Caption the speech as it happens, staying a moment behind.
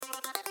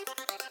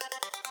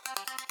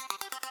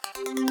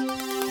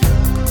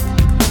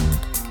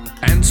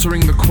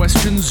Answering the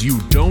questions you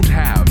don't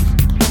have.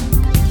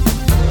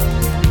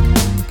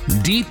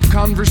 Deep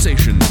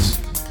conversations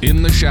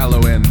in the shallow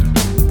end.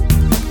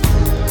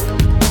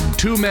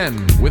 Two men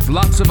with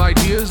lots of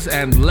ideas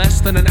and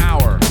less than an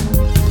hour.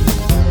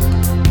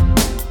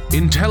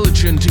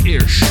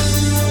 Intelligent-ish.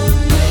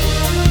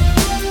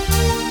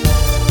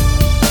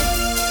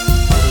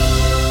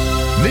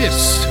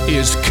 This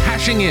is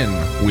Cashing In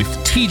with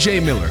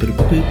TJ Miller.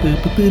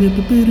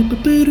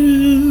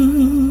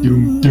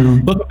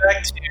 Welcome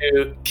back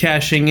to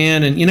Cashing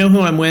In. And you know who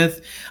I'm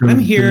with? I'm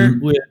here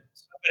with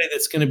somebody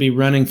that's going to be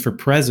running for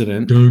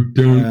president.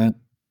 I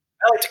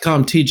like to call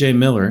him TJ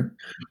Miller,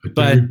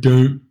 but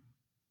he's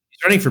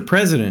running for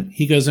president.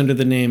 He goes under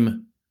the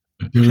name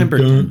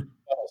Pemperton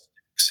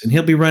Buttlesticks, and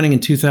he'll be running in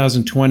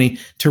 2020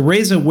 to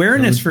raise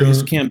awareness for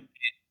his campaign.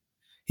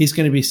 He's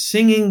going to be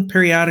singing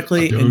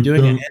periodically and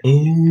doing it.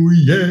 Oh,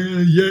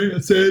 yeah, yeah. I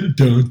said it.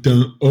 Dun,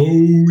 dun.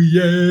 Oh,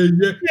 yeah,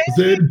 yeah. I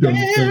said it. Dun,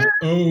 dun.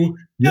 Oh,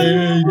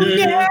 yeah,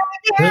 yeah.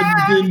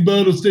 Pemperton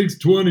Buttlesticks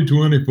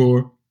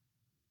 2024.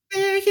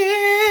 There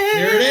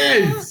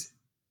it is.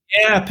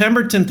 Yeah,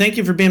 Pemberton, thank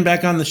you for being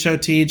back on the show,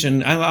 Tej.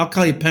 And I'll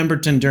call you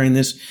Pemberton during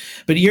this.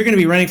 But you're going to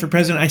be running for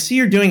president. I see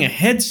you're doing a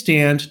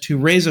headstand to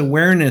raise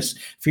awareness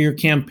for your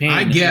campaign.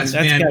 I guess,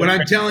 man. What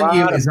I'm telling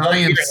you is I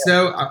am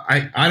so –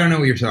 I don't know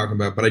what you're talking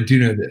about, but I do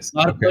know this. A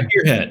lot above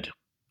your head.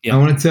 Yeah. I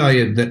want to tell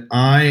you that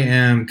I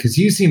am – because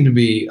you seem to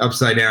be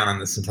upside down on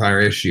this entire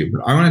issue.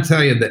 But I want to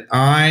tell you that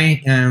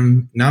I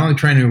am not only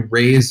trying to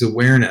raise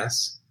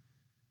awareness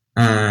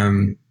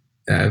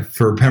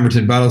for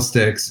Pemperton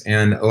Buttlesticks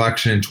and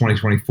election in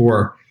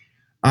 2024,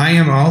 I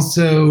am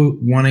also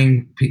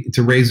wanting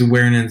to raise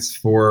awareness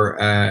for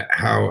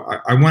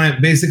how I want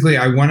to. Basically,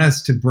 I want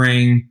us to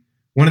bring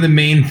one of the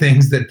main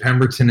things that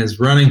Pemberton is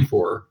running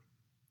for,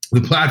 the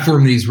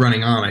platform that he's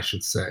running on, I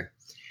should say,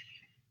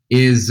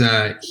 is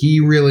he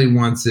really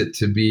wants it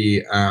to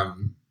be,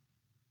 and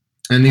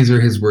these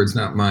are his words,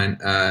 not mine.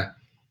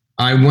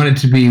 I want it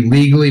to be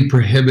legally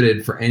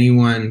prohibited for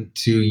anyone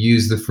to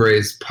use the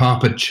phrase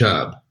 "pop a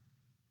chub."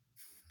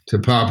 To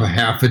pop a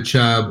half a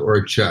chub or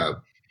a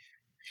chub.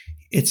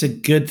 It's a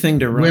good thing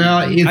to run.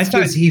 Well,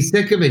 he's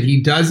sick of it.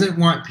 He doesn't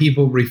want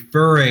people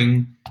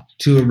referring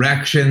to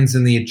erections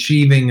and the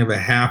achieving of a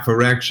half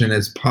erection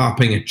as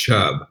popping a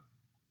chub.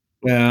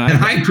 And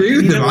I agree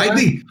with him. I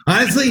think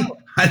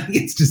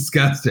it's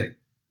disgusting.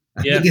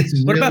 I think it's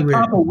what really about weird.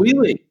 pop a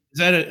wheelie? Is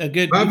that a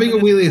good? Popping a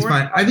wheelie is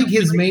fine. I think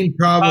his main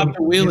problem,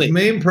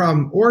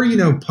 or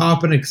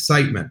pop an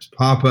excitement,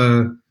 pop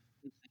a.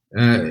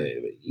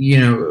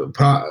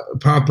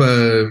 Pop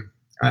a,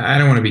 I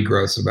don't want to be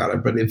gross about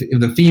it, but if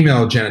the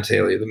female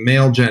genitalia, the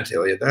male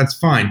genitalia, that's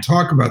fine.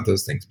 Talk about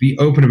those things. Be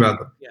open about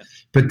them. Yeah.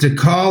 But to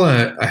call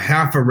a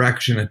half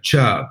erection a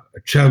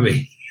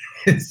chubby,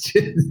 it's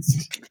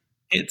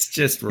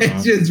just wrong.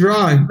 It's just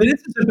wrong. But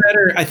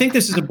I think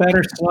this is a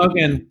better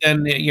slogan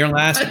than your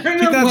last. I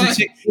don't know why.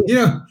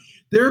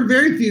 There are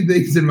very few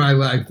things in my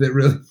life that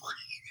really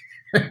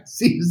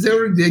seem so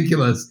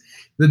ridiculous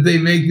that they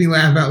make me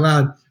laugh out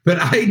loud. But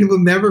I will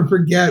never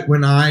forget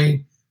when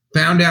I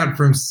found out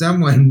from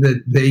someone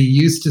that they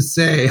used to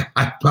say,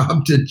 I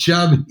popped a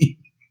chubby.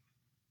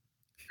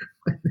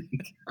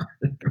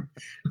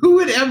 Who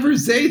would ever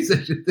say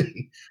such a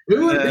thing?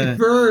 Who would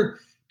refer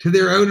to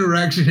their own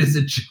erection as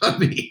a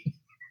chubby?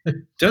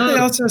 Don't they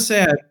also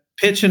say I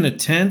pitch in a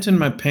tent in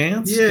my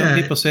pants? Yeah. Don't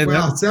people say that?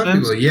 Well, some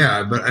people,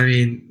 yeah. But I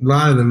mean, a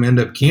lot of them end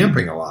up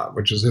camping a lot,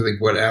 which is, I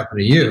think, what happened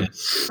to you.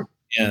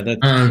 Yeah, that's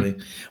funny.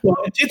 Well,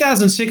 in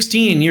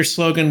 2016, your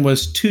slogan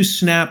was 2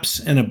 snaps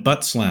and a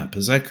butt slap.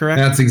 Is that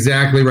correct? That's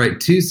exactly right.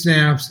 2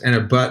 snaps and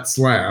a butt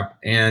slap.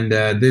 And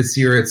this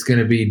year it's going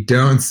to be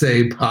don't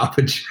say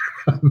Papa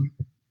Chub.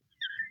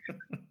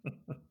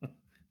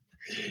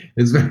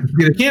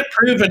 You can't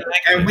prove it.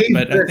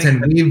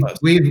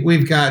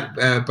 We've got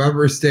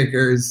bumper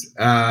stickers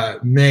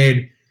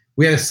made.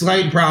 We had a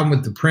slight problem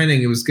with the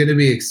printing. It was going to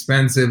be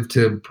expensive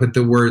to put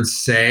the word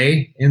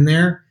 "say" in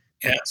there.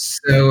 Yeah.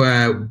 So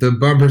the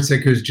bumper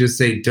stickers just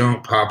say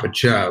 "Don't pop a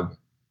chub."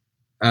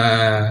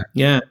 Pemberton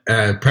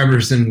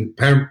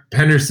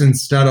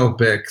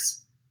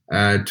Buttlesticks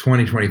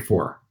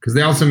 2024, because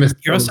they also missed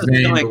the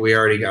name, but we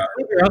already got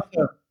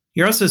it.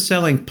 You're also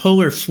selling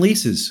polar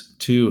fleeces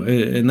too,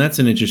 and that's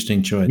an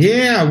interesting choice.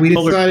 Yeah, we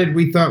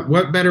thought,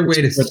 what better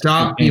way to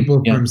stop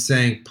people from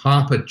saying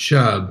 "pop a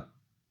chub"?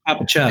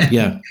 Pop a chub,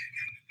 yeah.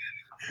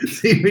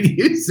 See, when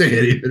you say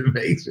it, even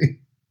makes me.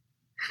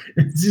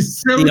 It's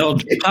just so the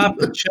old Pop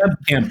a Chub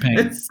campaign.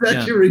 It's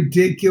such a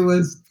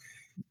ridiculous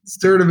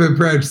sort of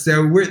approach.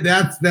 So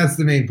that's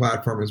the main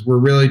platform. Is we're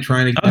really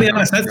trying to. I'll be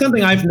honest. That's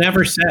something I've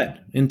never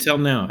said until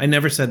now. I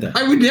never said that.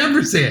 I would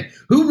never say it.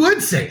 Who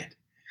would say it?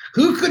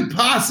 Who could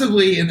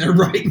possibly, in their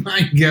right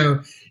mind,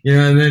 go?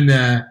 And then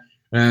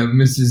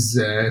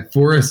Mrs.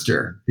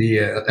 Forrester, the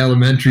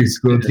elementary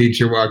school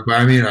teacher, walked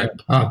by me and I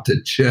popped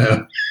a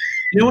chub.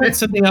 You know what?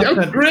 Something else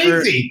so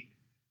crazy.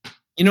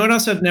 You know what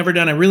else I've never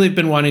done? I really have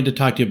been wanting to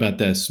talk to you about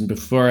this. And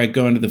before I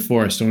go into the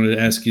forest, I wanted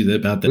to ask you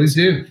about this. Please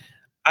do.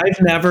 I've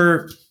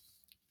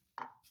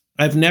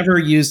I've never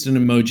used an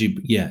emoji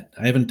yet.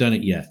 I haven't done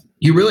it yet.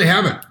 You really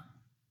haven't?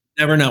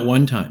 Never, not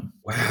one time.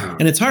 Wow.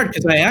 And it's hard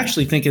because I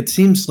actually think it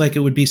seems like it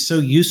would be so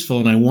useful,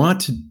 and I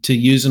want to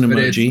use an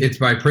emoji. But it's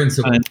by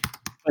principle.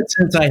 But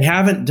since I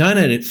haven't done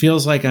it, it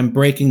feels like I'm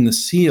breaking the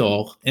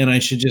seal, and I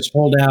should just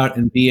hold out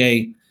and be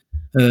a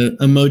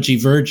emoji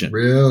virgin.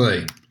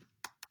 Really?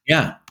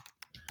 Yeah.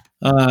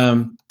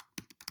 I'm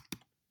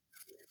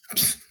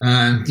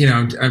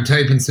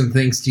typing some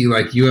things to you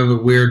like, you have a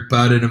weird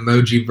butt and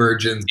emoji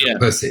virgins and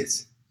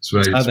pussies. That's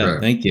what I just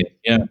wrote. Thank you.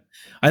 Yeah.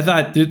 I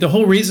thought the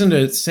whole reason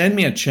to send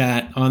me a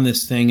chat on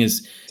this thing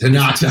is to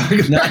not talk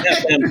about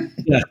them.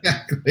 Yeah.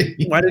 Exactly.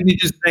 Why didn't you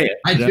just say it?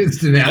 I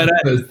just announced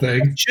those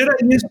things. Should I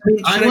use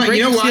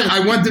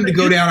I want them to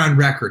go down on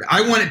record.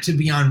 I want it to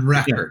be on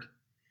record.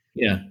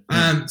 Yeah.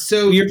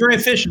 So you're very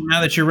efficient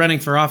now that you're running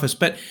for office,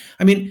 but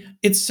I mean,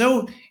 it's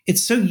so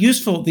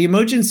useful. The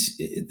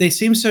emojis, they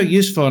seem so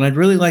useful, and I'd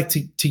really like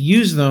to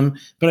use them,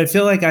 but I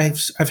feel like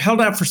I've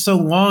held out for so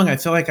long. I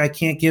feel like I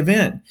can't give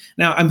in.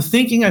 Now I'm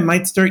thinking I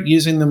might start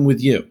using them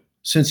with you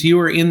since you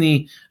were in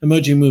the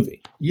emoji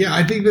movie. Yeah,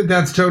 I think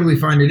that's totally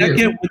fine to do.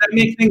 Would that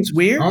make things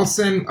weird? I'll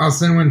send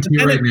one to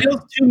you right now. It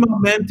feels too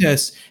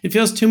momentous. It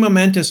feels too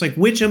momentous. Like,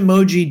 which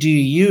emoji do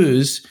you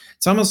use?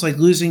 It's almost like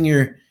losing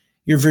your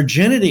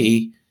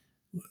virginity.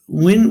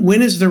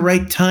 When is the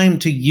right time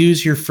to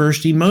use your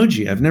first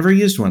emoji? I've never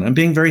used one. I'm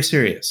being very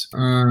serious.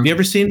 Have you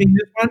ever seen me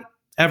use one?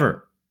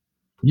 Ever?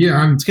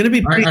 Yeah, it's going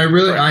to be.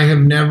 I have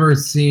never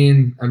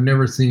seen. I've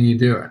never seen you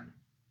do it.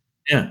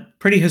 Yeah,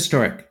 pretty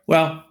historic.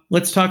 Well,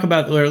 let's talk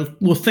about.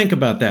 We'll think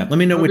about that. Let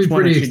me know which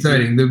one. Pretty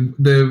exciting. The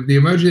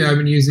emoji I've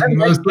been using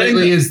most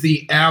lately is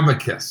the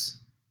abacus.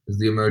 Is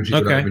the emoji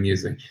that I've been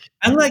using.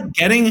 I like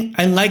getting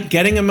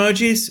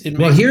emojis.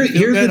 Here's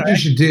what you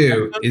should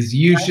do is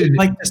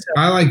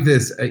I like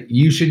this.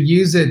 You should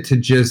use it to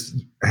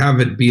just have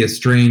it be a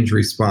strange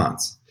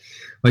response.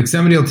 Like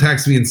somebody will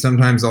text me and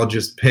sometimes I'll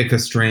just pick a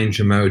strange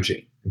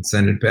emoji and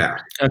send it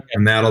back. Okay.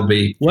 And that'll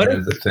be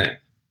the thing.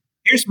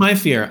 Here's my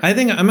fear.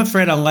 I'm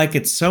afraid I'll like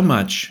it so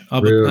much.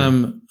 I'll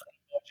become an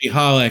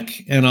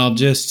emoji-holic and I'll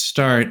just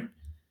start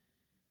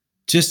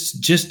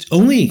just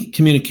only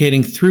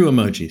communicating through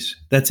emojis.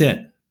 That's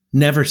it.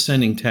 Never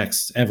sending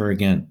texts ever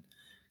again.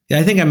 Yeah,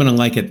 I think I'm going to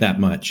like it that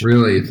much.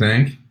 Really, you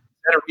think? Is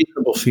that a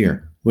reasonable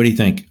fear? What do you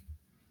think?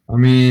 I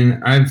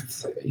mean,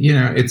 it's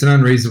an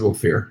unreasonable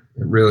fear.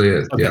 It really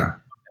is. Okay. Yeah.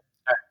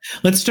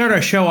 Let's start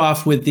our show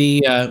off with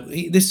we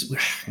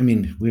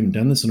haven't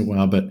done this in a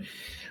while, but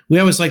we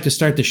always like to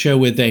start the show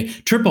with a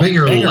triple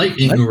banger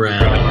lightning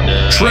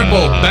round.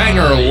 Triple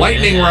banger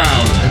lightning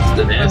round. That's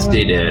the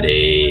nasty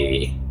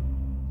daddy.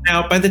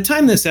 Now, by the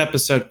time this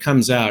episode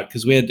comes out,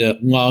 because we had to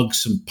log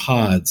some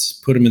pods,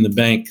 put them in the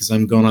bank because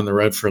I'm going on the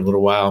road for a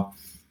little while,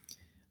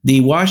 the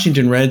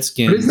Washington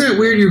Redskins. But isn't that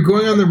weird? You're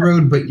going on the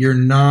road, but you're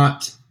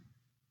not.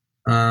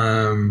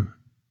 You're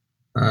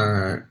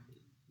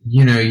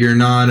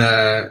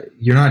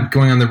not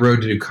going on the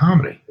road to do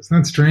comedy. Isn't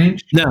that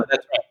strange? No,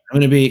 that's right. I'm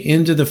going to be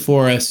into the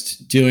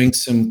forest doing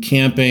some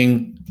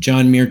camping,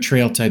 John Muir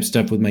Trail type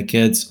stuff with my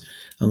kids.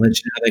 I'll let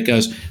you know how that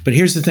goes. But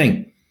here's the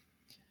thing.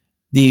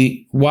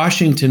 The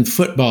Washington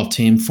football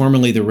team,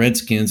 formerly the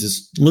Redskins,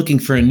 is looking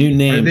for a new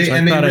name. They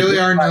really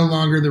are no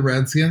longer the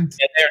Redskins?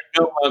 And they're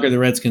no longer the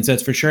Redskins,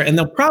 that's for sure. And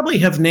they'll probably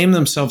have named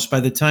themselves by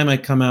the time I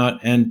come out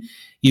and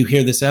you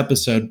hear this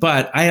episode.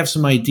 But I have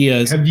some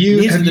ideas.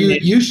 You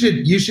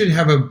should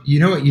have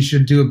you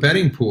should do a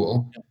betting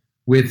pool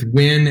with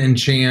Win and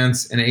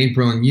Chance and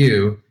April and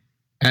you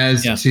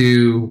as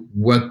to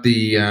what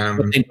the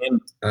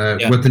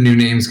new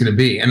name is going to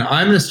be. And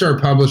I'm going to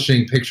start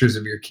publishing pictures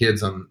of your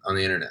kids on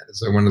the internet.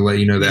 So I wanted to let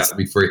you know that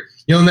before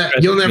you'll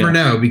never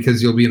know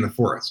because you'll be in the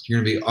forest.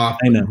 You're going to be off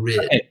the grid.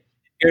 Okay.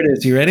 Here it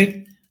is. You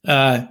ready?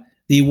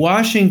 The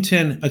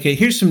Washington. Okay.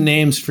 Here's some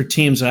names for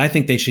teams that I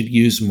think they should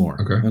use more.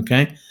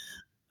 Okay.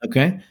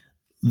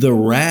 The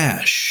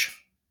Rash.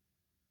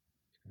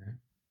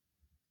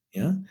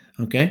 Yeah.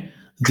 Okay.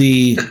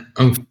 The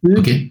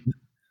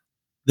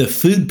The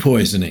food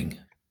poisoning.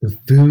 The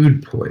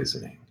food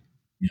poisoning.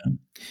 Yeah.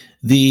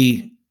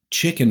 The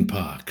chicken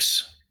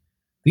pox.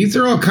 These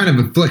are all kind of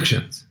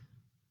afflictions.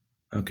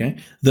 Okay.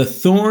 The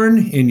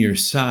thorn in your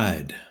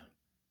side.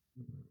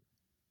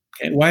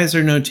 Okay. Why is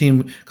there no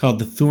team called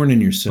the thorn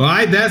in your side?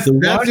 Well, that's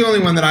the only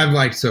one that I've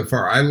liked so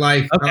far. I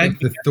like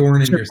the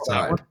thorn in your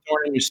side.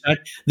 Thorn in your side.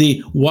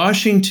 The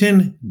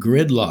Washington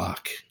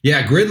gridlock.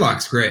 Yeah,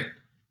 gridlock's great.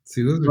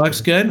 See, those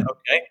looks good.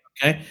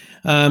 Okay.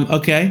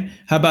 Okay.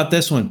 How about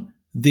this one?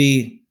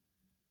 The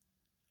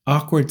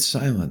awkward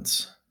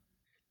silence.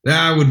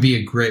 That would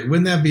be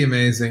wouldn't that be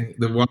amazing?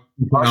 The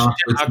Washington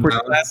awkward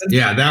silence?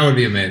 Yeah, that would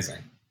be amazing.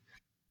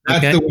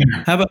 That's the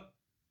winner. How about,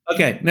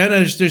 no,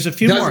 there's a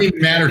few more. Doesn't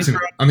even matter to me.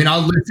 I mean,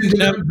 I'll listen to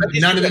them, but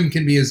none of them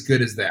can be as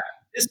good as that.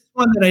 This is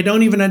one that I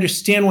don't even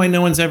understand why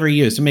no one's ever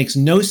used. It makes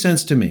no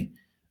sense to me.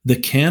 The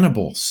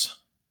cannibals.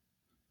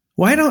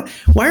 Why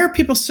are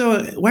people so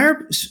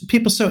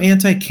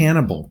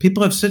anti-cannibal?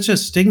 People have such a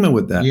stigma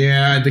with that.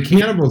 Yeah, the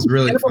cannibals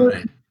really funny.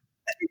 I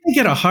think they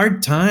get a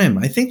hard time.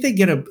 I think they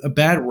get a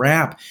bad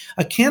rap.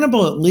 A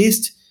cannibal, at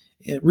least,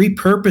 it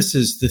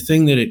repurposes the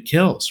thing that it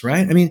kills,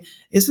 right? I mean,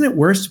 isn't it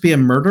worse to be a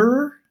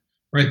murderer?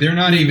 Right, they're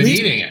not even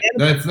eating it.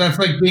 That's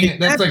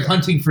like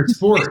hunting for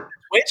sport.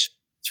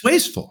 It's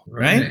wasteful,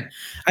 right?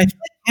 I feel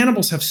like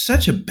cannibals have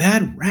such a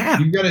bad rap.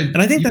 You got to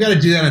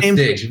do that on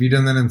stage. Have you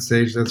done that on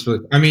stage? That's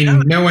really. I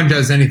mean, no one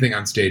does anything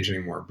on stage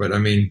anymore. But I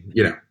mean,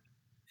 All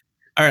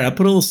right, I'll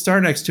put a little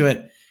star next to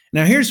it.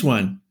 Now, here's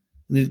one.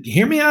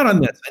 Hear me out on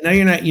this. I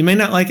know you may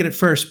not like it at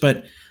first,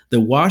 but the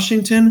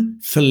Washington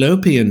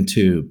fallopian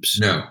tubes.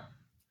 No.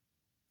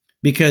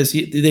 Because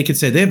they could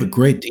say they have a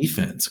great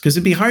defense because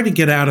it'd be hard to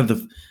get out of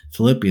the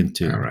fallopian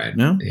tube. All right.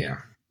 No. Yeah.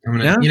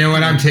 You know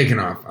what? I'm taking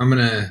off. I'm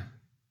gonna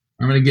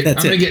get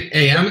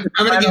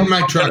in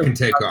my truck and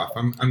take off.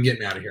 I'm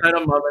getting out of here.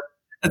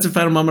 That's a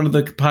final moment of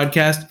the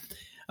podcast.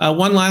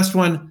 One last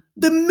one.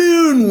 The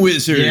Moon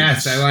Wizards.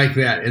 Yes, I like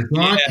that. As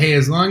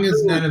long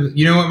as none of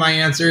you know what my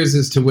answer is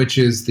as to which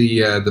is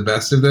the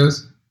best of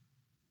those.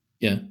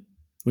 Yeah.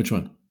 Which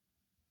one?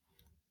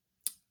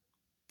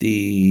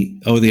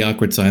 The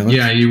awkward silence.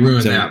 Yeah, you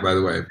ruined that, by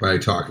the way, by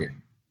talking.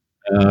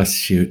 Oh,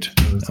 shoot.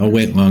 I'll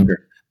wait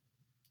longer.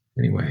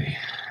 Anyway,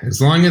 as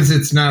long as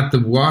it's not the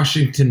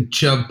Washington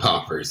Chub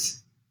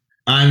Poppers,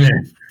 I'm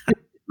in.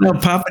 No,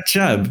 Papa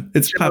Chub.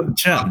 It's Papa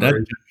Chub. That's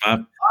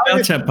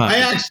Chub Poppers. I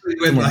actually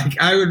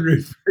I would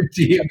refer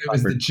to you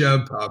as the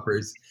Chub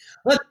Poppers.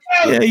 Let's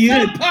go,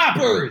 Chub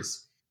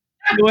Poppers!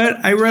 You know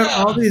what? I wrote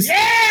all these.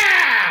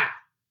 Yeah!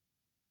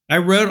 I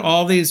wrote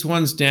all these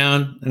ones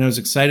down and I was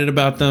excited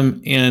about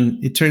them.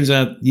 And it turns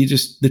out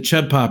the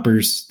Chub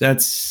Poppers,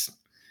 that's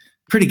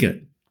pretty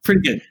good. Pretty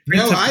good.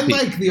 I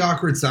like the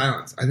awkward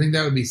silence. I think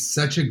that would be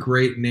such a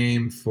great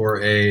name for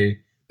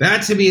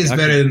that to me is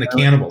better than the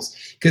cannibals.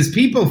 Because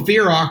people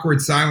fear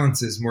awkward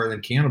silences more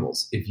than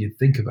cannibals, if you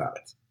think about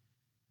it.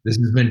 This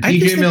has been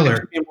TJ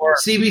Miller,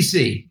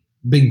 CBC,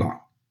 Bing Bong.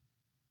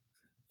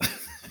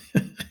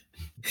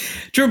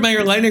 Drew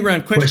Mayer, lightning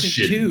round.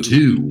 Question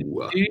two.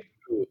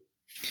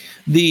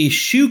 The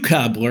shoe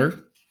cobbler,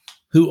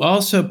 who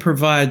also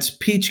provides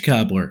peach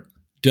cobbler,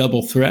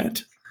 double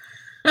threat.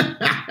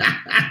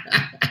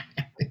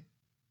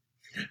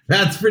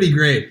 That's pretty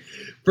great.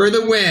 For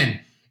the win,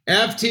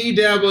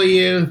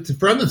 FTW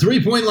from the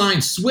 3-point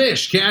line,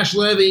 swish, cash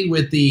levy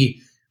with the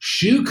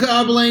shoe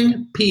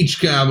cobbling,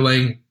 peach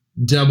cobbling,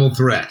 double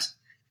threat.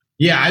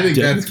 Yeah, I think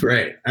that's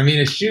great. I mean,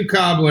 a shoe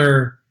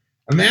cobbler,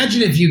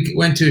 imagine if you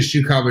went to a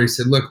shoe cobbler and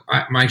said, look,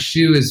 my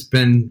shoe is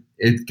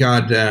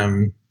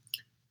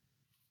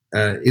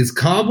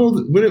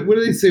cobbled. What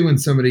do they say when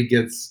somebody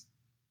gets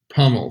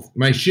pummeled?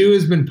 My shoe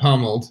has been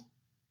pummeled.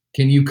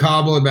 Can you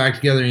cobble it back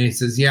together? And he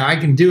says, yeah, I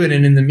can do it.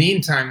 And in the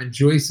meantime,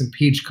 enjoy some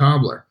peach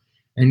cobbler.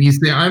 And you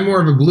say, I'm more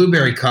of a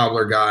blueberry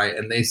cobbler guy.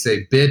 And they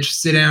say, bitch,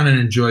 sit down and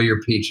enjoy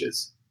your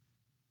peaches.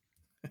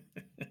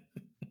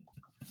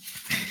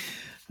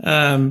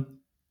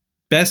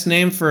 Best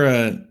name for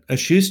a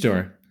shoe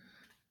store.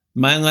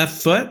 My Left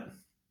Foot.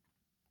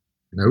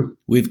 Nope.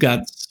 We've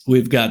got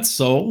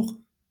Soul.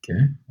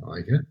 Okay, I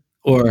like it.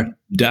 Or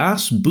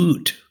Das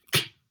Boot.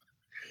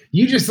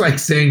 You just like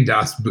saying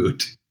Das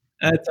Boot.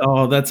 That's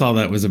all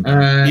that was about.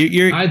 I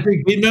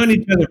think we've known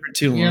each other for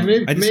too long.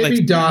 Yeah,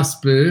 maybe Das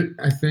Boot.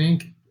 I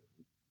think.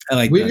 I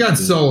like. We've got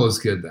Soul is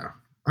good though.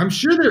 I'm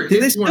sure there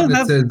is one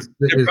that says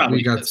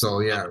we got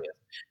Soul. Yeah.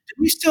 Do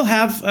we still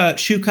have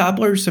shoe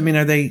cobblers? I mean,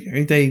 are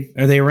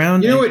they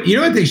around? You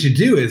know what they should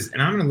do is,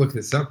 and I'm going to look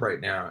this up right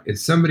now.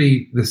 Is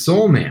somebody the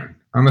Soul Man?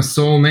 I'm a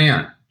Soul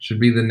Man should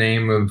be the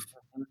name of.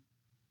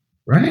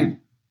 Right?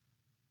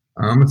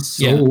 I'm a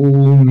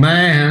soul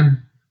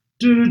man.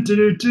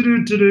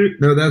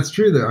 No, that's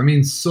true though. I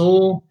mean,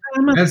 soul.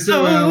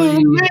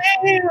 SOLE.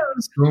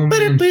 Soul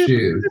man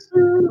shoes.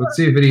 Let's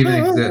see if it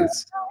even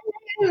exists.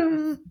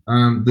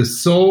 The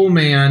Soul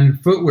Man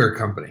Footwear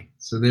Company.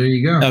 So there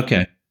you go.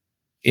 Okay.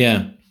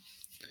 Yeah.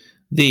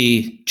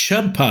 The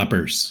Chub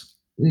Poppers.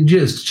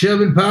 Just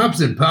chubbing pops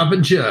and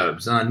popping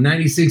chubs on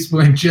 96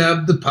 Point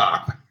Chub the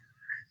Pop.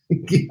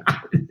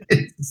 God,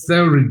 it's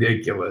so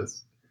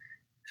ridiculous.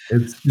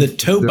 It's the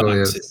toe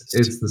boxes.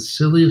 It's the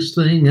silliest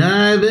thing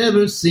I've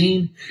ever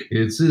seen.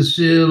 It's as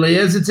silly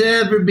as it's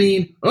ever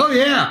been. Oh,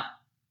 yeah.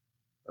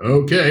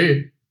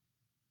 Okay.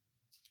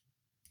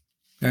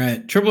 All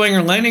right. Triple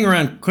Anger lightning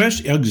round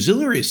question.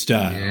 Auxiliary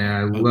style.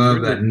 Yeah, I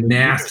love that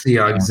nasty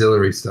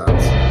auxiliary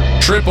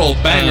style. Triple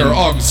banger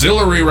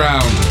auxiliary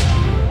round.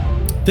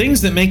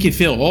 Things that make you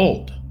feel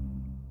old.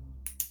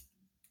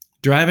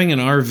 Driving an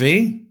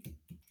RV.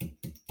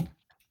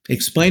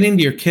 Explaining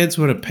to your kids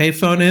what a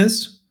payphone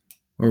is.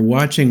 Or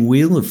watching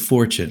Wheel of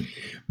Fortune.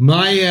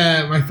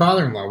 My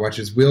father-in-law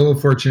watches Wheel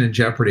of Fortune and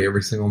Jeopardy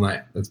every single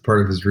night. That's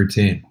part of his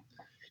routine.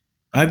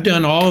 I've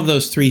done all of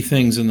those three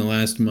things in the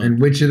last month.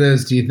 And which of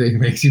those do you think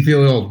makes you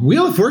feel old?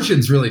 Wheel of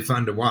Fortune's really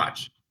fun to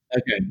watch.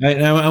 Okay.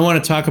 I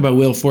want to talk about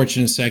Wheel of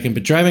Fortune in a second,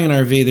 but driving an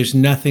RV, there's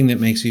nothing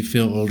that makes you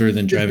feel older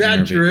than driving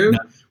an RV. Is that true? No.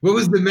 What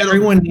was the middle?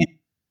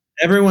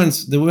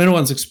 the little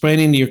one's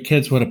explaining to your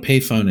kids what a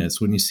payphone is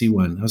when you see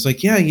one. I was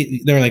like, yeah.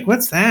 They're like,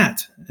 what's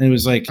that? And it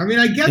was like, I mean,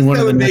 I guess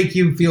that would make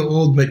you feel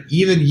old, but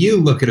even you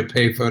look at a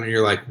payphone and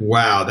you're like,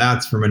 wow,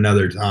 that's from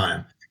another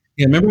time.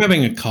 Yeah, remember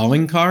having a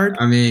calling card?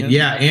 I mean,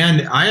 yeah,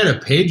 and I had a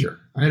pager.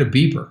 I had a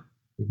beeper.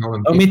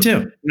 Oh, me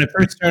too. When I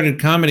first started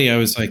comedy, I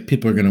was like,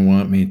 people are going to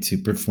want me to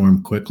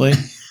perform quickly.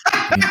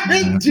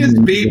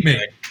 Just beat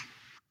me.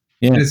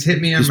 Yeah, just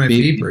hit me on my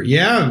beeper.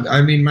 Yeah,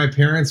 I mean, my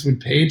parents would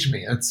page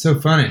me. That's so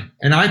funny.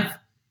 And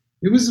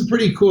it was a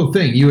pretty cool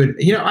thing.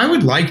 I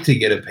would like to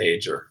get a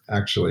pager,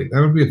 actually. That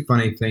would be a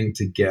funny thing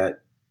to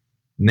get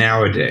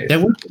nowadays.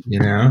 That would,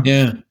 Yeah,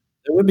 that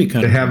would be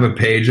kind of to have a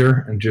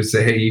pager and just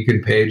say, hey, you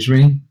can page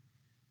me.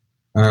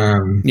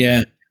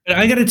 Yeah. But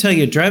I got to tell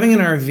you, driving an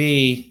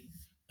RV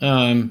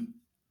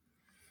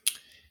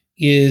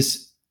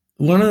is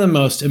one of the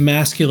most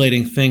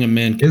emasculating thing a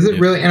man can do. Is it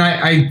really? And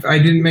I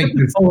didn't make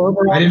this.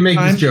 I didn't make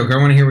this joke. I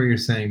want to hear what you're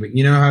saying. But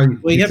you know how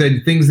you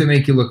said things that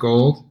make you look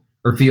old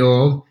or feel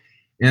old,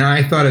 and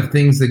I thought of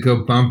things that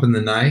go bump in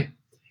the night,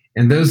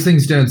 and those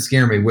things don't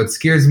scare me. What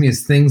scares me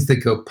is things that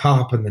go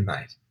pop in the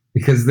night,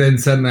 because then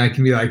suddenly I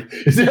can be like,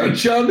 "Is there a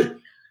chub?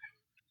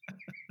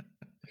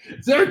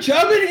 Is there a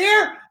chub in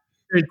here?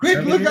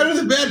 Quick, look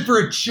under the bed for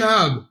a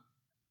chub."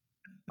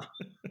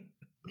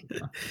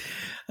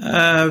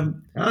 How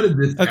did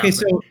this happen? Okay,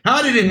 so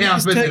how did it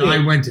happen that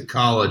I went to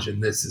college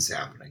and this is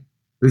happening?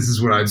 This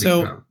is what I've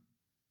become.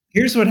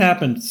 Here's what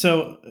happened.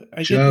 So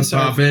I Chub get this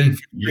popping,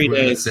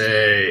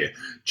 USA.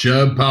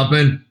 Chub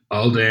popping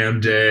all damn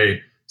day.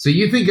 So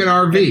you think an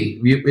RV,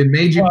 it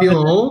made you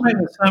feel old?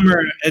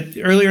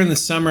 Earlier in the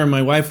summer,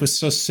 my wife was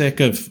so sick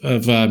of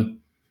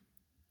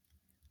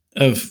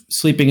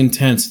sleeping in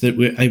tents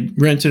that I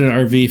rented an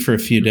RV for a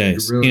few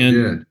days. You really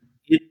did.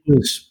 It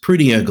was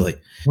pretty ugly.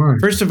 Why?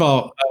 First of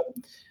all,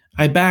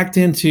 I backed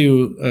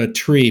into a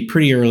tree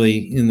pretty early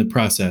in the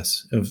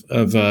process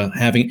of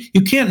having.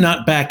 You can't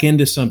not back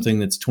into something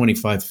that's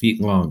 25 feet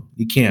long.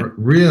 You can't.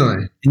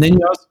 Really? And then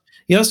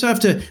you also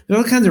have to. There are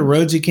all kinds of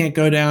roads you can't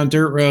go down,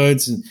 dirt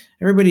roads, and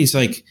everybody's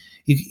like,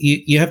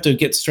 you have to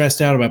get stressed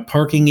out about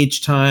parking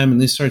each time and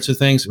these sorts of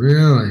things.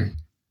 Really?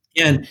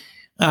 And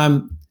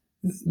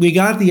we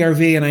got the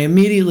RV, and I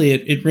immediately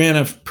it ran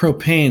out of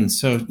propane.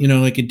 So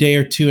like a day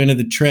or two into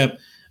the trip.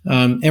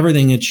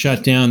 Everything had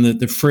shut down,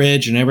 the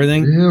fridge and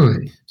everything.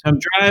 Really? So I'm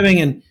driving,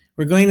 and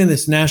we're going to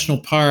this national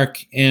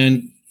park,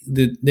 and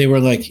they were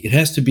like, it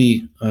has to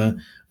be,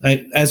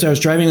 as I was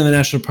driving in the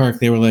national park,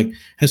 they were like, it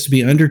has to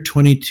be under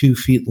 22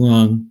 feet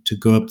long to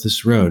go up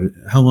this road.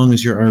 How long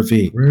is your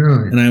RV?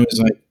 Really? And I was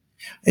like,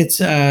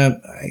 it's,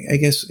 I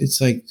guess it's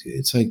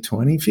like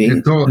 20 feet.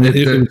 It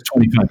was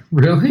 25.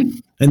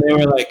 Really? And they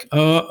were like,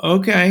 oh,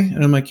 okay.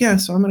 And I'm like, yeah,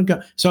 so I'm going to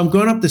go. So I'm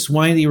going up this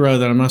windy road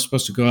that I'm not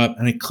supposed to go up,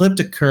 and I clipped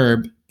a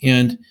curb,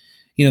 and,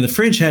 the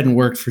fridge hadn't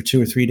worked for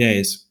 2 or 3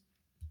 days.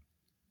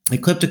 I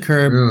clipped a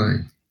curb,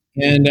 really?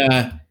 And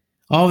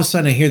all of a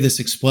sudden I hear this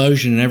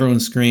explosion, and everyone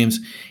screams,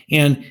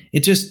 and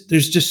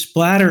there's just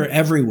splatter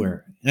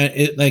everywhere.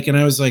 And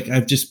I was like,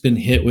 I've just been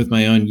hit with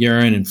my own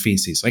urine and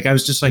feces. Like, I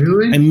was just like,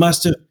 really? I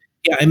must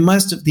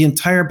have, the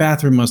entire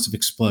bathroom must have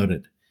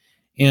exploded.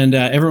 And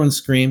everyone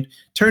screamed.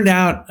 Turned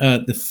out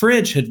the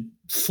fridge had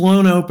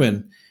flown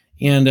open,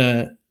 and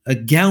a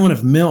gallon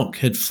of milk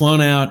had flown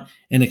out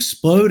and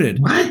exploded.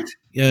 What?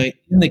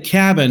 In the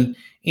cabin,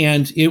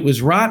 and it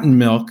was rotten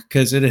milk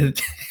because it had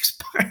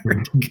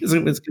expired, because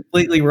it was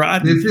completely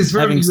rotten. This is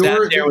from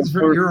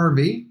your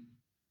RV?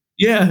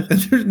 Yeah,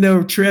 there's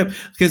no trip,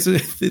 because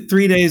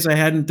 3 days I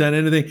hadn't done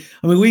anything.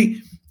 I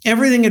mean,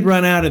 everything had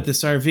run out at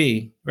this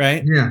RV,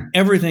 right? Yeah.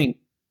 Everything,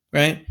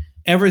 right?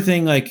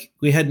 Everything, like,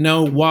 we had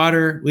no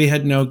water. We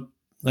had no,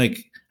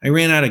 like, I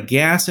ran out of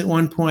gas at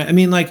one point. I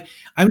mean, like,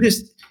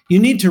 you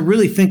need to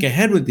really think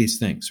ahead with these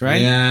things, right?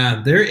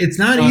 Yeah, it's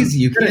not easy.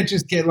 You can't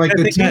just get, like,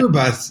 the tour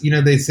bus,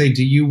 they say,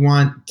 do you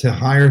want to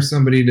hire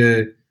somebody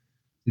to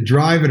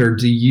drive it, or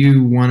do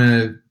you want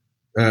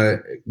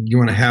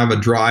to have a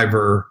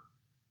driver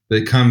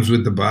that comes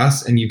with the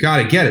bus? And you got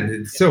to get it.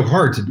 It's so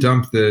hard to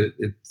dump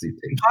it's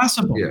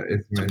impossible. Yeah,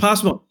 it's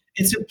impossible.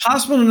 It's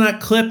impossible to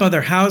not clip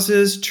other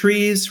houses,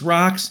 trees,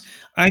 rocks.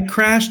 I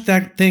crashed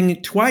that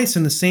thing twice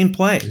in the same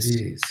place.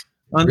 Jeez.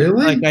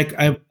 Really? Like,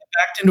 I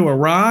backed into a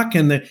rock,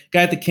 and the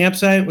guy at the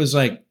campsite was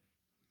like,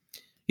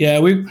 "Yeah,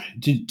 are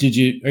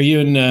you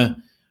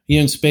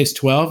in space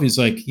 12?" He's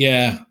like,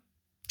 "Yeah."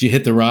 Did you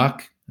hit the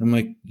rock? I'm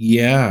like,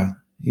 "Yeah."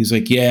 He's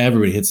like, "Yeah,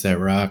 everybody hits that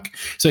rock."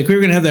 It's like, we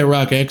were gonna have that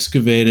rock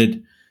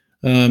excavated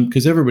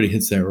because everybody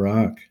hits that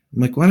rock.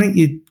 I'm like, why don't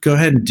you go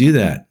ahead and do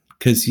that?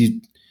 Because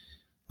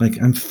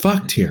I'm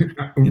fucked here.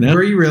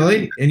 Were you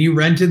really? And you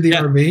rented the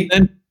RV?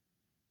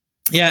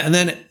 And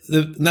then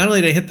not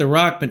only did I hit the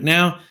rock, but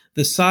now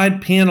the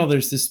side panel,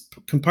 there's this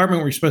compartment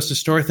where you're supposed to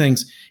store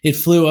things. It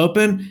flew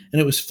open, and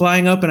it was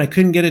flying open. I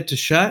couldn't get it to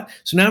shut.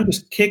 So now I'm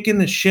just kicking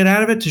the shit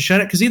out of it to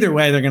shut it, because either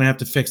way, they're going to have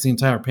to fix the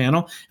entire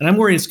panel. And I'm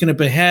worried it's going to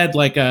behead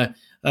like a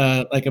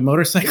like a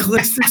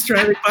motorcyclist that's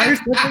driving by or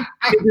something.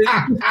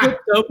 It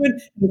flips open.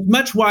 It's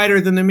much wider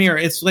than the mirror.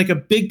 It's like a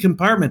big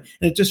compartment,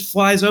 and it just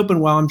flies open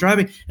while I'm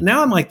driving. And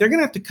now I'm like, they're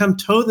gonna have to come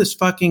tow this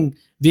fucking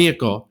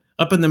vehicle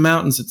up in the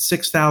mountains at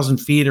 6,000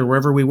 feet or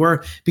wherever we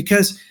were,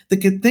 because the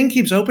thing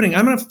keeps opening.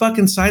 I'm gonna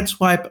fucking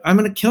sideswipe. I'm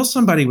gonna kill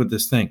somebody with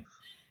this thing.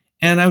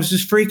 And I was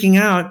just freaking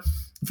out.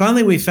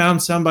 Finally, we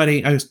found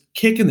somebody. I was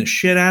kicking the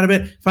shit out of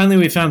it. Finally,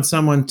 we found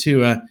someone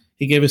to,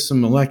 he gave us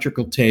some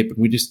electrical tape, and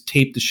we just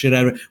taped the shit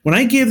out of it. When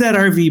I gave that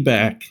RV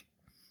back,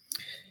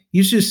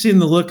 you should have seen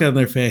the look on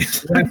their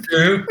face. That's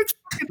true.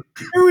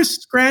 There was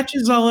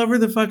scratches all over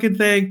the fucking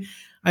thing.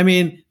 I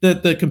mean,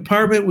 the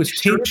compartment was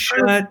taped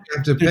shut.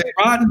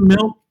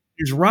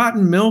 There's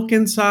rotten milk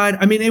inside.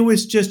 I mean, it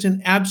was just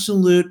an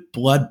absolute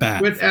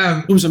bloodbath.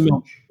 It was a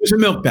milk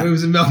bath. It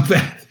was a milk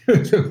bath.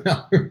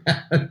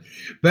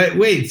 But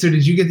wait, so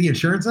did you get the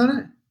insurance on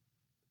it?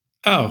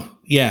 Oh,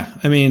 yeah.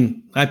 I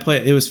mean,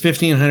 it was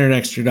 $1,500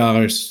 extra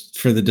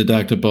for the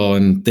deductible,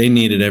 and they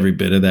needed every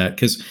bit of that.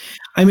 Because,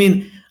 I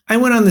mean, I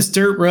went on this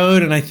dirt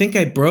road, and I think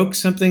I broke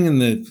something in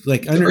the,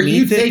 like,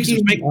 underneath it. It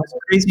was making this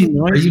crazy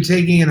noise. Are you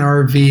taking an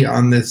RV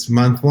on this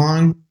month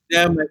long?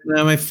 Yeah,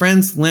 my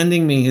friend's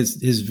lending me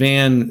his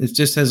van. It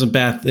just has a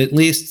bath. At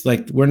least,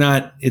 like,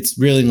 it's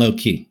really low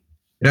key.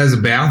 It has a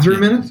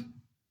bathroom in it?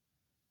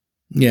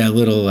 Yeah, a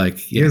little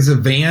like. Yeah. It has a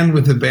van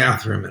with a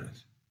bathroom in it.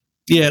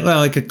 Yeah, well,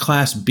 like a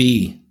Class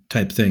B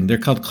type thing. They're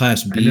called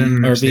Class B I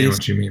don't understand RVs.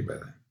 what you mean by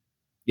that.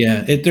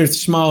 Yeah, they're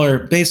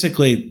smaller.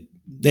 Basically,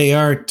 they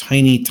are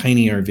tiny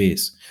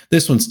RVs.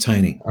 This one's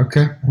tiny.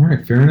 Okay, all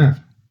right, fair enough.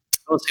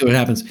 Let's see what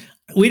happens.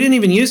 We didn't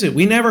even use it.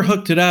 We never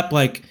hooked it up.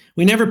 Like,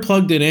 we never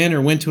plugged it in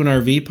or went to an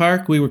RV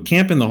park. We were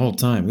camping the whole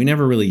time. We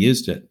never really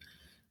used it.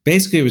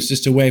 Basically, it was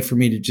just a way for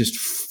me to just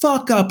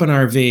fuck up an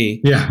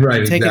RV. Yeah,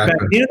 right. Take exactly. it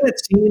back. You know that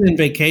scene in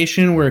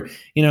Vacation where,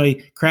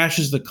 he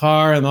crashes the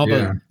car and all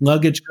the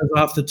luggage goes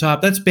off the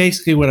top? That's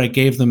basically what I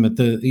gave them at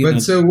the.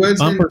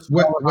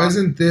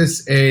 Wasn't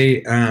this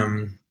a?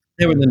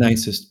 They were the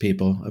nicest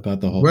people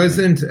about the whole.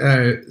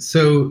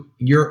 So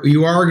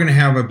you are going to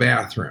have a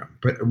bathroom,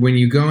 but when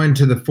you go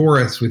into the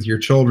forest with your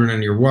children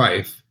and your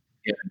wife,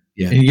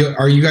 yeah. And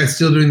are you guys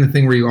still doing the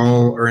thing where you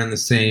all are in the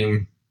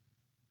same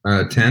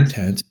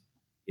tent?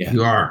 Yeah,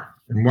 you are.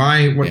 And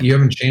why? What you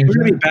haven't changed?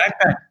 We're going to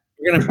backpack.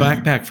 We're going to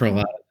backpack for a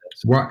lot of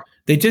this. What?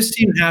 They just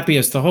seem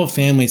happiest. The whole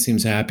family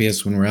seems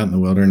happiest when we're out in the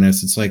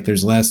wilderness. It's like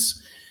there's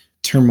less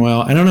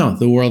turmoil. I don't know.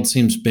 The world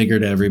seems bigger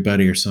to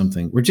everybody or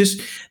something. We're just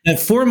at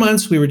 4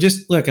 months. We were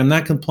just look. I'm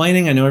not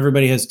complaining. I know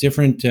everybody has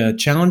different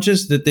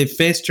challenges that they've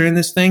faced during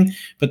this thing,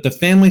 but the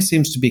family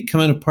seems to be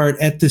coming apart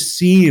at the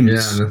seams.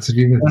 Yeah, that's what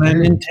you when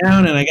I'm in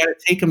town and I got to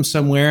take them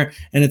somewhere,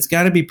 and it's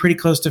got to be pretty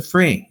close to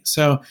free.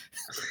 So.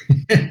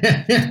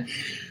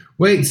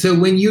 Wait, so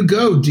when you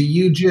go, do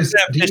you just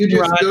go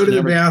to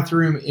the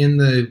bathroom in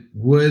the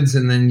woods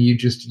and then you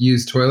just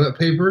use toilet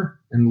paper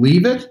and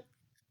leave it?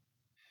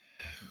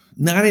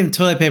 Not even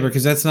toilet paper,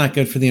 because that's not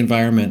good for the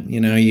environment.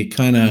 You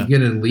kind of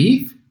get a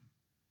leaf?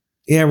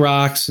 Yeah,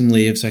 rocks and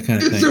leaves, that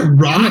kind of thing. It's a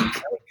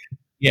rock?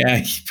 Yeah,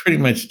 you pretty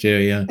much do,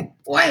 yeah.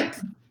 What?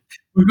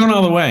 We're going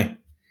all the way.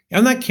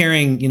 I'm not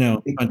carrying, a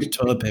bunch of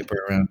toilet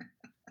paper around.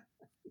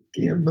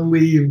 Can't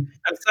believe.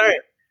 I'm sorry.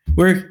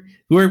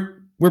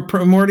 We're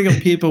primordial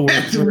people.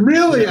 It's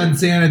really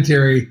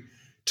unsanitary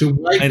to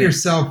wipe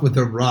yourself with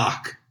a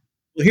rock.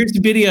 Well, here's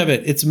the beauty of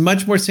it. It's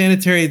much more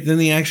sanitary than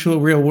the actual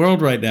real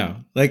world right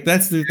now. Like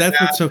that's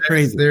what's so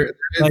crazy. There is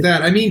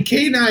that. I mean,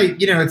 Kate and I,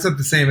 it's not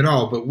the same at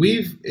all, but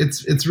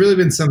it's really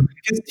been something.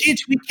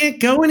 Because we can't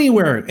go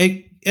anywhere.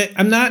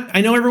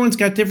 I know everyone's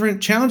got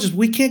different challenges.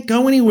 We can't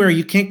go anywhere.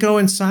 You can't go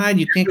inside.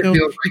 You can't go.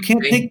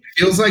 It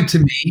feels like to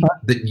me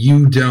that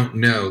you don't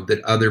know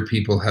that other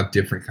people have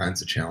different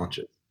kinds of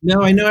challenges.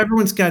 No, I know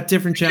everyone's got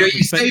different challenges.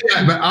 You say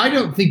that, but I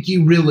don't think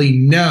you really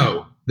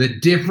know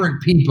that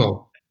different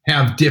people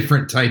have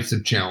different types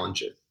of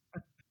challenges.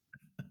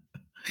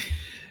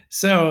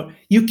 So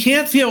you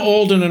can't feel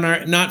old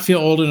not feel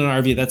old in an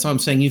RV. That's all I'm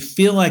saying. You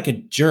feel like a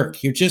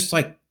jerk. You're just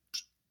like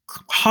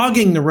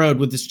hogging the road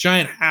with this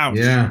giant house.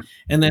 Yeah.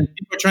 And then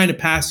people are trying to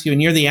pass you,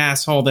 and you're the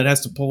asshole that has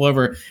to pull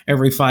over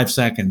every 5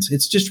 seconds.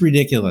 It's just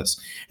ridiculous.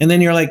 And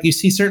then you're like, you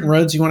see certain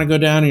roads you want to go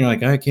down, and you're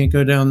like, I can't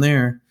go down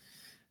there.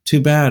 Too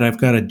bad. I've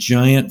got a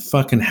giant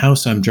fucking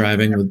house I'm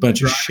driving with a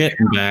bunch of shit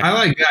in back. I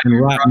like that. And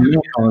rotten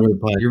milk all over the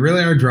place. You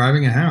really are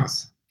driving a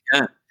house.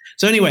 Yeah.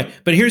 So anyway,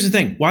 but here's the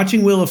thing.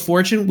 Watching Wheel of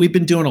Fortune, we've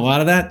been doing a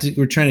lot of that.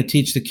 We're trying to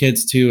teach the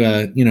kids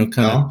to, kind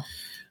of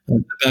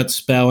about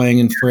spelling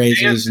and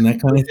phrases and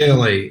that kind of thing.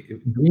 Really?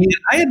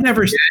 I had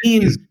never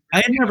seen.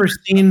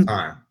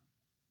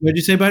 What'd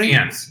you say, buddy?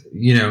 Chance,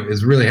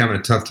 is really having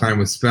a tough time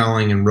with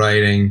spelling and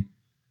writing.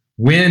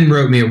 Wynn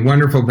wrote me a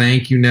wonderful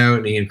thank you note,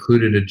 and he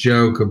included a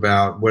joke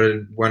about what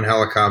did one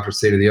helicopter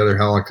say to the other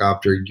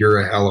helicopter? You're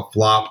a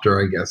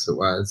heliflopter, I guess it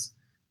was.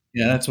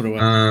 Yeah, that's what it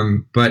was.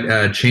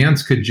 But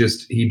Chance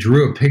he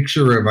drew a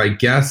picture of, I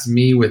guess,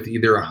 me with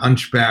either a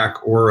hunchback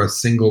or a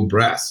single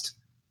breast.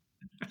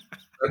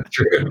 That's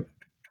true.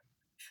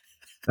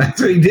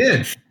 That's what he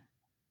did.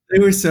 They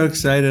were so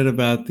excited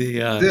about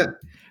the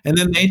And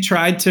then they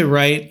tried to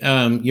write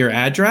your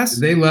address.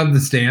 They love the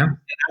stamp. And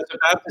I was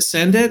about to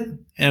send it,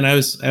 and I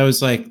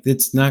was like,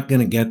 it's not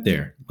going to get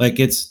there. Like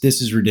this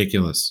is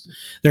ridiculous.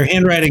 Their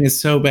handwriting is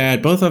so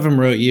bad. Both of them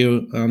wrote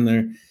you on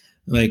their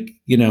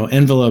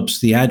envelopes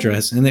the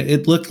address, and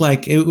it looked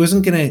like it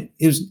wasn't gonna.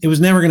 It was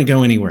never going to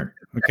go anywhere.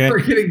 Okay, never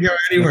going to go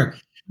anywhere.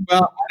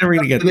 Well, never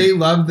going to get. They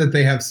love that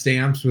they have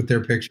stamps with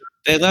their picture.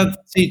 They love.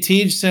 See,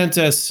 Tej sent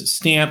us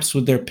stamps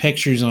with their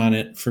pictures on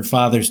it for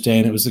Father's Day,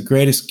 and it was the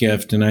greatest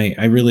gift. And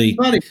I really,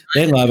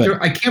 they love it.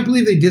 I can't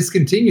believe they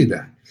discontinued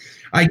that.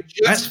 I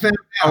just found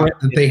out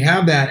that they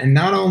have that, and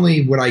not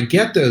only would I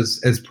get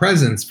those as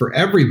presents for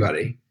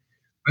everybody,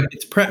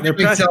 but they're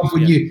myself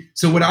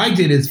So what I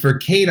did is for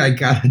Kate, I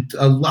got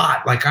a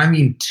lot,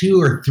 200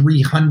 or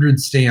 300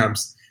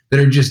 stamps that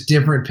are just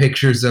different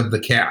pictures of the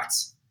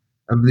cats,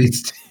 of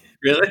these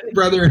really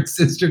brother and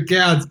sister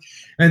cats,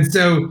 and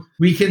so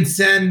we can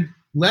send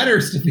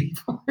letters to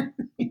people.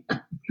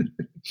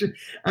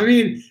 I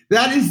mean,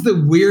 that is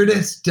the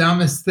weirdest,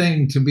 dumbest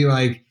thing to be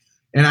like.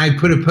 And I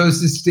put a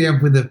postage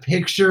stamp with a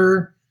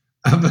picture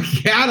of a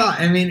cat on.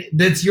 I mean,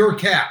 that's your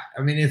cat.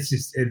 I mean, it's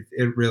just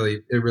it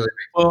really.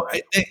 Well,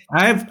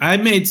 I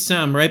made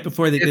some right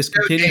before they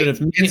discontinued.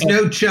 It's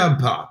no Chub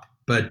Pop,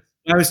 but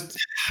I was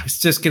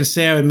just gonna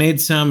say I made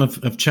some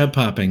of Chub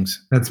Poppings.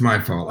 That's my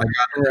fault.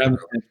 I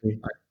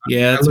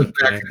look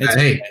back at that.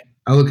 Hey,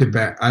 I look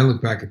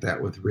back at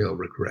that with real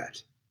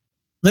regret.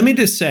 Let me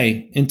just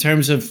say, in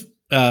terms of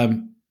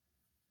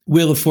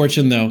Wheel of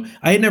Fortune, though,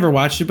 I had never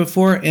watched it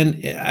before,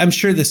 and I'm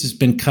sure this has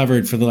been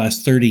covered for the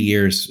last 30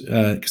 years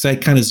because I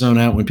kind of zone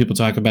out when people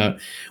talk about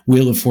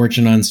Wheel of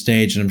Fortune on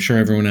stage, and I'm sure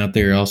everyone out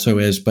there also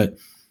is. But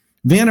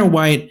Vanna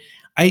White,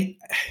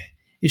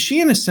 is she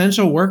an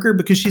essential worker?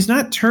 Because she's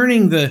not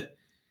turning the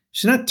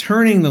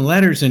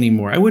letters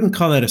anymore. I wouldn't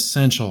call that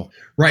essential.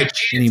 Right.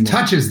 She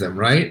touches them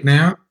right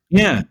now.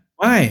 Yeah.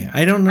 Why?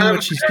 I don't know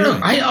what she's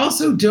doing. I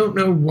also don't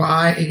know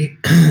why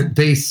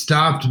they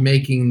stopped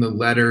making the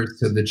letters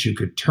so that you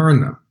could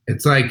turn them.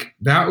 It's like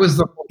that was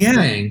the whole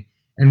thing.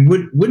 And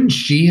wouldn't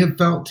she have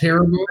felt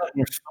terrible?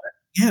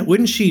 Yeah,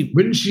 wouldn't she?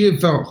 Wouldn't she have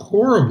felt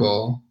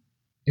horrible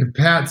if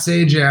Pat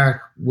Sajak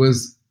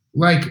was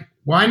like,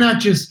 why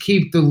not just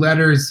keep the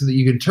letters so that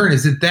you can turn?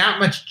 Is it that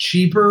much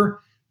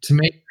cheaper to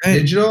make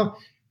digital?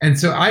 And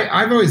so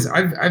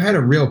I've had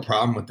a real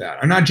problem with that.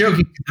 I'm not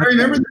joking. I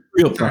remember the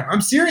real time.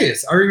 I'm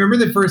serious. I remember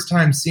the first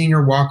time seeing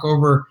her walk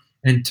over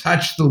and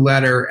touch the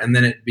letter, and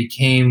then it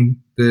became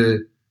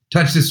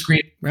touch the screen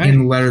in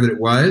the letter that it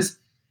was.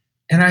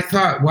 And I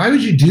thought, why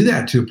would you do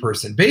that to a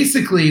person?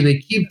 Basically, they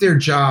keep their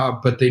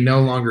job, but they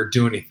no longer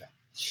do anything.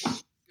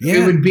 Yeah.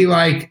 It would be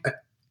like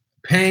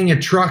paying a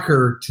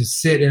trucker to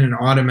sit in an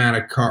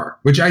automatic car,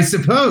 which I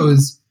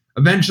suppose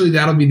eventually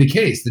that'll be the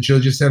case, that you'll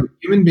just have a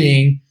human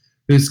being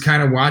who's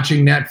kind of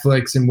watching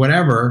Netflix and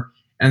whatever,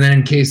 and then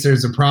in case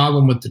there's a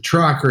problem with the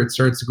truck or it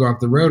starts to go off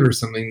the road or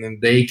something, then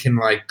they can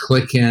like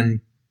click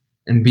in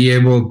and be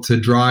able to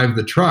drive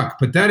the truck.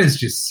 But that is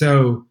just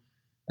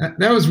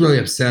that was really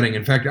upsetting.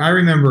 In fact, I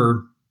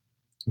remember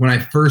when I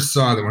first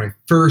saw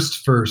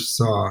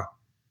saw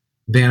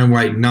Vanna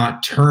White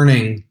not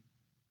turning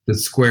the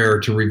square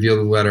to reveal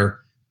the letter,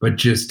 but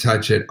just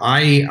touch it.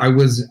 I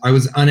was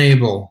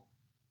unable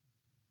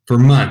for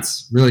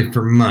months,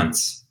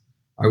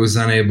 I was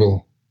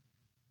unable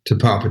to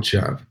pop a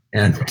chub,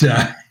 and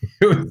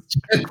it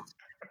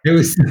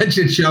was such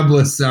a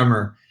chubless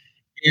summer.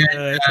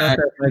 And,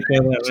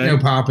 no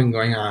popping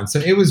going on, so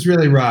it was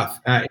really rough.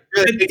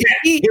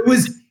 It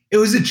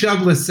was a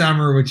chubless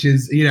summer, which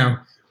is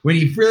when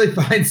you really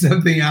find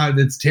something out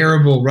that's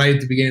terrible right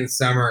at the beginning of the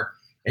summer,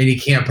 and you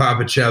can't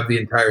pop a chub the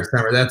entire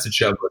summer. That's a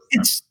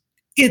chubless.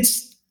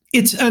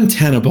 It's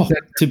untenable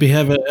to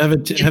have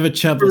a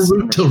chubless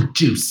brutal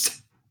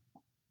juice.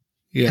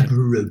 Yeah.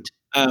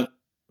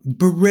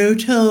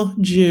 Brutal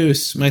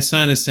juice. My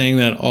son is saying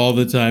that all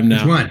the time now.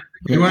 Which one?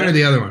 The one or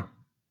the other one?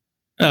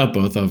 Oh,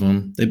 both of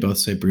them. They both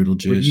say brutal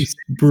juice.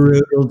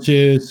 Brutal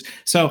juice.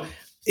 So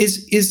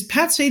is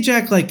Pat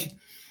Sajak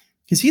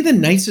is he the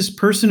nicest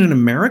person in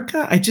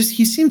America?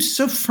 He seems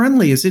so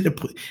friendly. Is that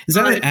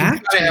an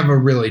act? I have a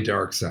really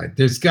dark side.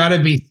 There's got to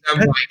be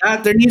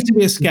there needs to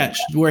be a sketch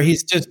where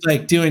he's just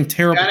doing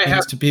terrible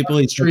things to people.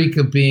 He's streak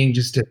of being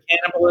just a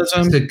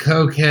cannibalism, just a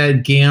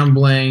cokehead,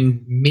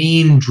 gambling,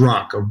 mean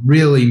drunk, a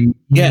really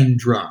mean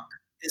drunk.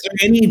 Is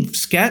there any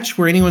sketch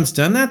where anyone's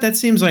done that? That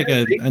seems like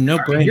a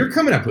no-brainer. You're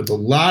coming up with a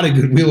lot of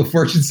good Wheel of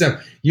Fortune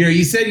stuff.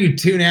 You said you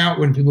tune out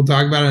when people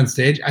talk about it on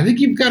stage. I think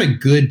you've got a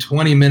good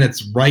 20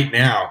 minutes right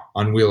now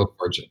on Wheel of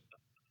Fortune.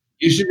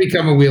 You should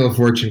become a Wheel of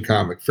Fortune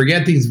comic.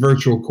 Forget these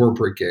virtual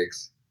corporate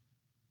gigs.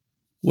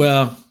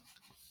 Well,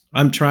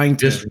 I'm trying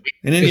to. Just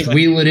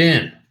wheel it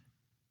in.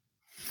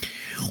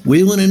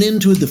 Wheeling it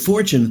into the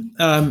fortune.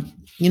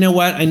 You know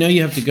what? I know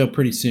you have to go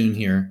pretty soon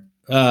here.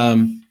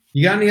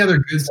 You got any other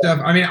good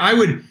stuff? I mean, I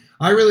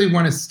really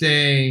want to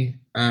stay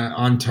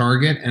on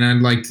target, and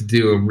I'd like to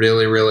do a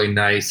really, really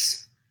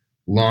nice,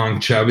 long,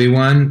 chubby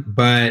one.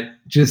 But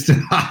just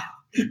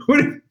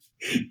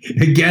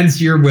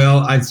against your will,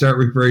 I'd start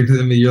referring to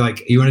them, and you're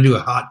like, you want to do a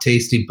hot,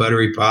 tasty,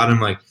 buttery pod? I'm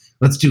like,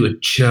 let's do a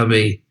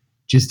chubby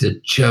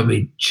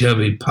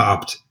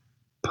popped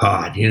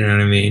pod. You know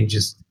what I mean?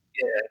 Just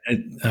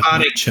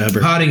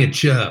potting a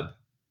chub.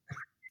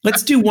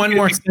 Let's do one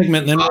more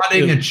segment. Then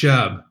potting a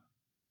chub.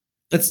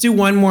 Let's do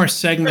one more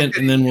segment,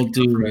 and then we'll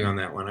do on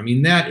that one. I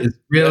mean, that is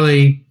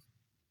really,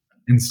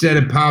 instead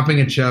of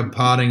popping a chub,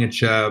 potting a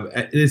chub.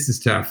 This is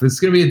tough. This is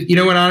gonna be. You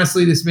know what?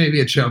 Honestly, this may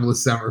be a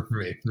chubless summer for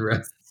me for the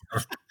rest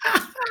of the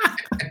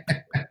summer.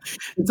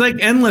 It's like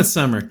endless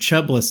summer,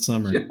 chubless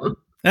summer.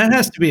 That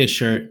has to be a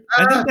shirt.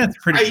 I think that's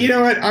pretty. You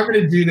know what? I'm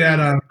going to do that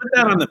on. Put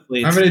that on the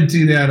fleece. I'm going to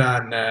do that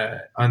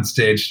on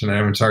stage tonight.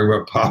 I'm going to talk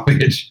about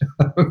popping a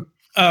chub.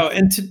 Oh,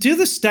 and to do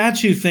the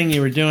statue thing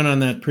you were doing on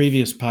that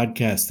previous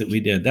podcast that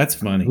we did, that's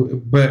funny.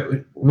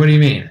 But what do you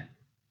mean?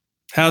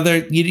 How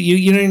they're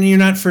you're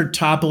not for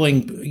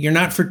toppling. You're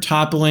not for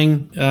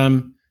toppling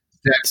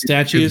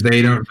statues.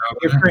 They don't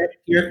know.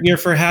 You're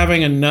for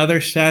having another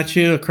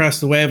statue across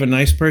the way of a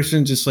nice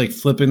person, just like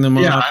flipping them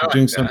off,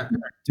 doing something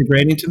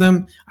degrading to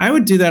them. I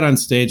would do that on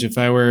stage if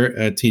I were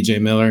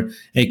TJ Miller,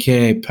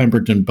 aka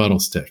Pemperton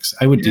Buttlesticks.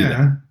 I would do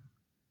that.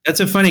 That's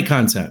a funny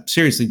concept.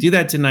 Seriously, do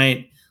that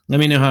tonight. Let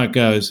me know how it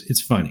goes.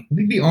 It's funny. I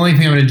think the only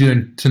thing I'm going to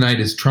do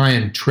tonight is try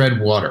and tread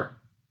water,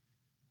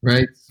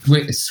 right?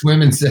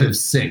 Swim instead of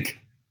sink.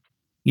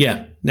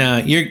 Yeah.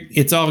 Now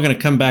it's all going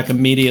to come back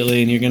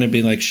immediately, and you're going to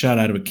be like shot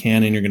out of a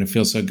cannon. You're going to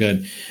feel so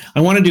good. I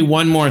want to do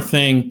one more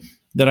thing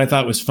that I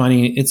thought was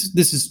funny.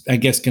 This is, I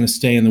guess, going to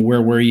stay in the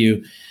 "Where Were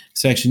You"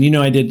 section. You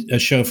know, I did a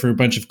show for a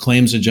bunch of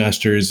claims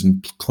adjusters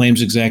and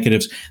claims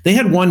executives. They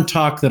had one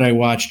talk that I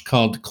watched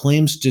called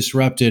 "Claims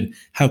Disrupted: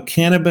 How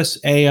Cannabis,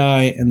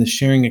 AI, and the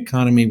Sharing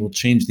Economy Will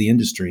Change the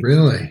Industry."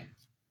 Really?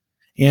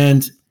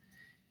 And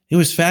it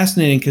was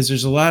fascinating because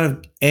there's a lot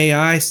of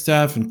AI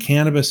stuff and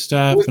cannabis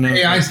stuff. What's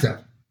AI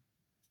stuff?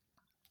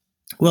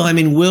 Well, I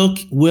mean, will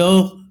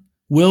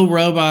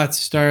robots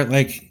start,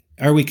 like,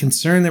 are we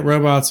concerned that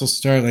robots will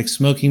start like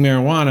smoking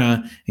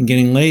marijuana and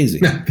getting lazy?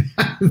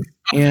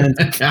 And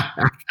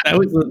that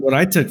was what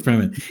I took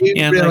from it.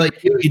 And really,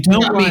 like, you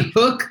don't want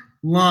hook,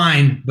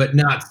 line, but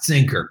not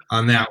sinker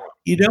on that one.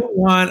 You don't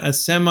want a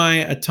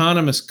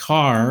semi-autonomous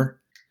car,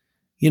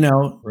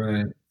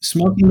 right,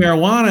 smoking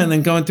marijuana and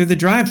then going through the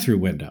drive-through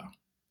window.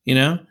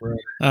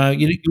 Right.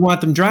 You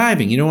want them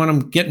driving. You don't want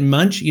them getting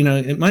munch. You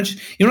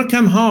don't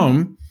come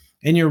home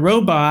and your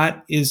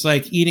robot is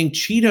like eating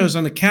Cheetos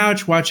on the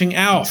couch watching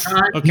Alf.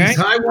 Okay, he's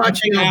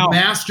watching Alf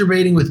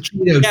masturbating with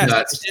Cheetos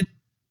nuts.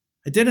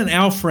 I did an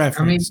Alf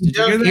reference.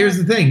 I mean, here's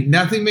the thing: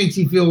 nothing makes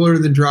you feel older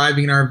than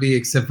driving an RV,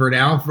 except for an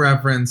Alf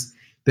reference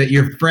that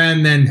your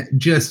friend then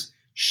just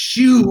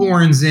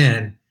shoehorns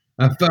in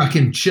a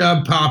fucking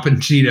chub popping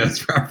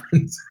Cheetos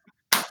reference.